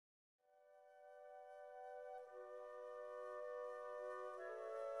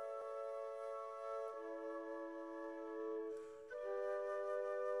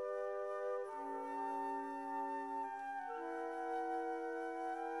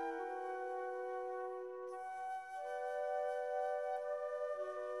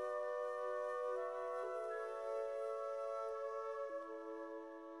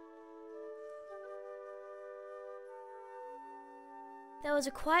There was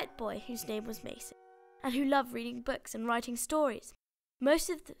a quiet boy whose name was Mason, and who loved reading books and writing stories. Most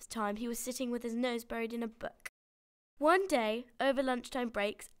of the time he was sitting with his nose buried in a book. One day, over lunchtime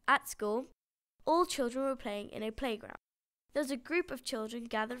breaks, at school, all children were playing in a playground. There was a group of children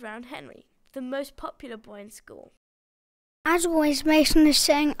gathered round Henry, the most popular boy in school. As always, Mason is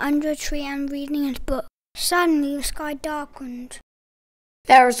sitting under a tree and reading his book. Suddenly the sky darkened.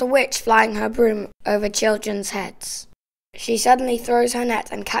 There is a witch flying her broom over children's heads. She suddenly throws her net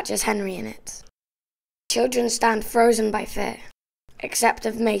and catches Henry in it. Children stand frozen by fear. Except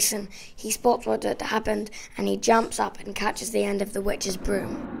of Mason, he spots what had happened and he jumps up and catches the end of the witch's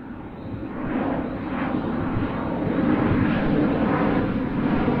broom.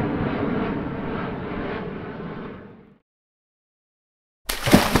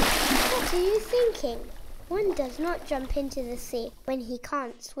 What are you thinking? One does not jump into the sea when he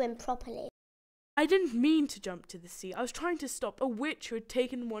can't swim properly. I didn't mean to jump to the sea. I was trying to stop a witch who had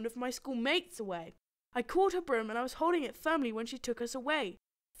taken one of my schoolmates away. I caught her broom and I was holding it firmly when she took us away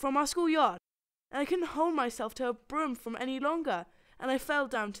from our schoolyard. And I couldn't hold myself to her broom from any longer, and I fell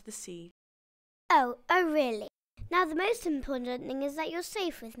down to the sea. Oh, really? Now the most important thing is that you're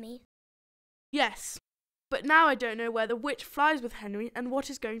safe with me. Yes, but now I don't know where the witch flies with Henry and what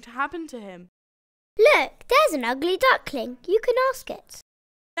is going to happen to him. Look, there's an ugly duckling. You can ask it.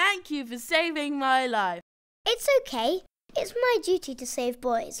 Thank you for saving my life. It's okay. It's my duty to save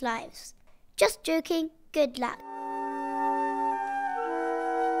boys' lives. Just joking. Good luck.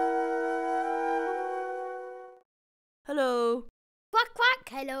 Hello. Quack, quack,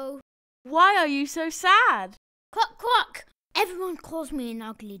 hello. Why are you so sad? Quack, quack. Everyone calls me an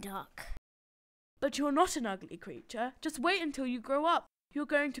ugly duck. But you're not an ugly creature. Just wait until you grow up. You're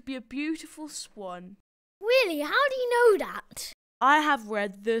going to be a beautiful swan. Really? How do you know that? I have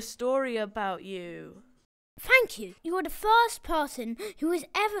read the story about you. Thank you. You're the first person who was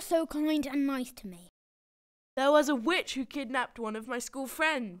ever so kind and nice to me. There was a witch who kidnapped one of my school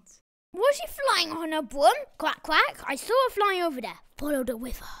friends. Was she flying on a broom? Quack, quack. I saw her flying over there. Followed her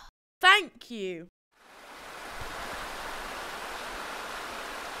with her. Thank you.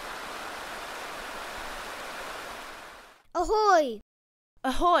 Ahoy!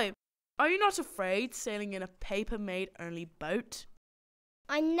 Ahoy! Are you not afraid sailing in a paper-made only boat?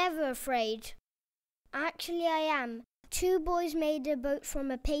 I'm never afraid. Actually, I am. 2 boys made a boat from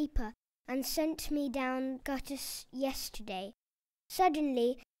a paper and sent me down gutter yesterday.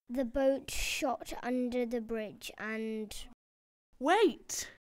 Suddenly, the boat shot under the bridge and... Wait!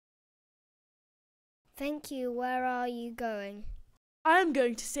 Thank you. Where are you going? I am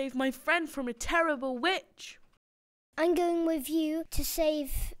going to save my friend from a terrible witch. I'm going with you to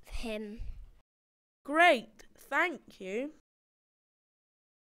save him. Great, thank you.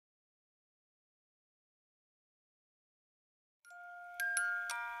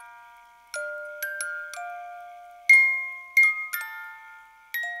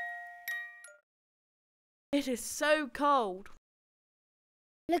 It is so cold.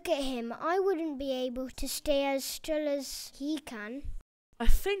 Look at him. I wouldn't be able to stay as still as he can. I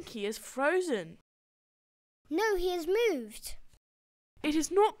think he is frozen. No, he has moved. It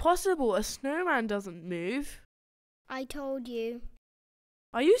is not possible. A snowman doesn't move. I told you.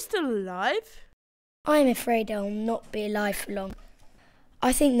 Are you still alive? I'm afraid I'll not be alive for long.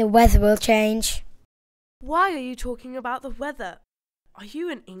 I think the weather will change. Why are you talking about the weather? Are you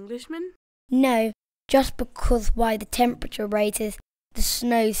an Englishman? No, just because while the temperature raises, the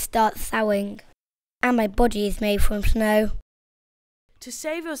snow starts thawing. And my body is made from snow. To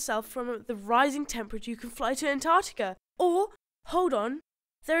save yourself from the rising temperature, you can fly to Antarctica. Or, hold on,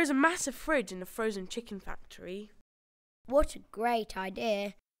 there is a massive fridge in a frozen chicken factory. What a great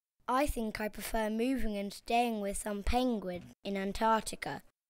idea. I think I prefer moving and staying with some penguin in Antarctica.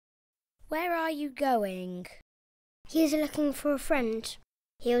 Where are you going? He is looking for a friend.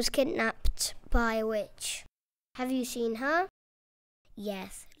 He was kidnapped by a witch. Have you seen her?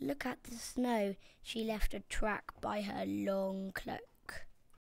 Yes, look at the snow. She left a track by her long cloak.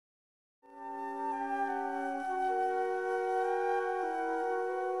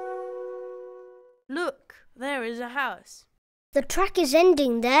 Look, there is a house. The track is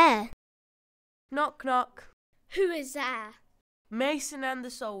ending there. Knock, knock. Who is there? Mason and the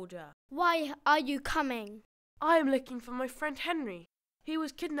soldier. Why are you coming? I am looking for my friend Henry. He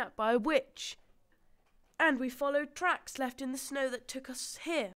was kidnapped by a witch. And we followed tracks left in the snow that took us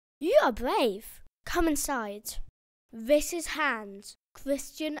here. You are brave. Come inside. This is Hans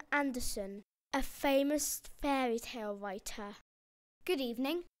Christian Andersen, a famous fairy tale writer. Good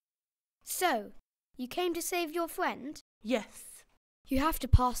evening. So, you came to save your friend? Yes. You have to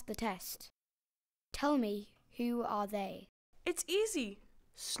pass the test. Tell me, who are they? It's easy.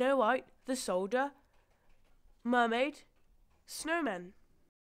 Snow White, the soldier, mermaid, snowman.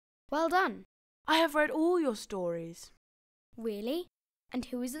 Well done. I have read all your stories. Really? And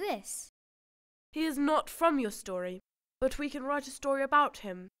who is this? He is not from your story, but we can write a story about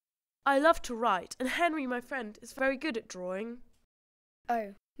him. I love to write, and Henry, my friend, is very good at drawing.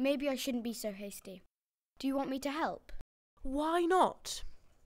 Oh, maybe I shouldn't be so hasty. Do you want me to help? Why not?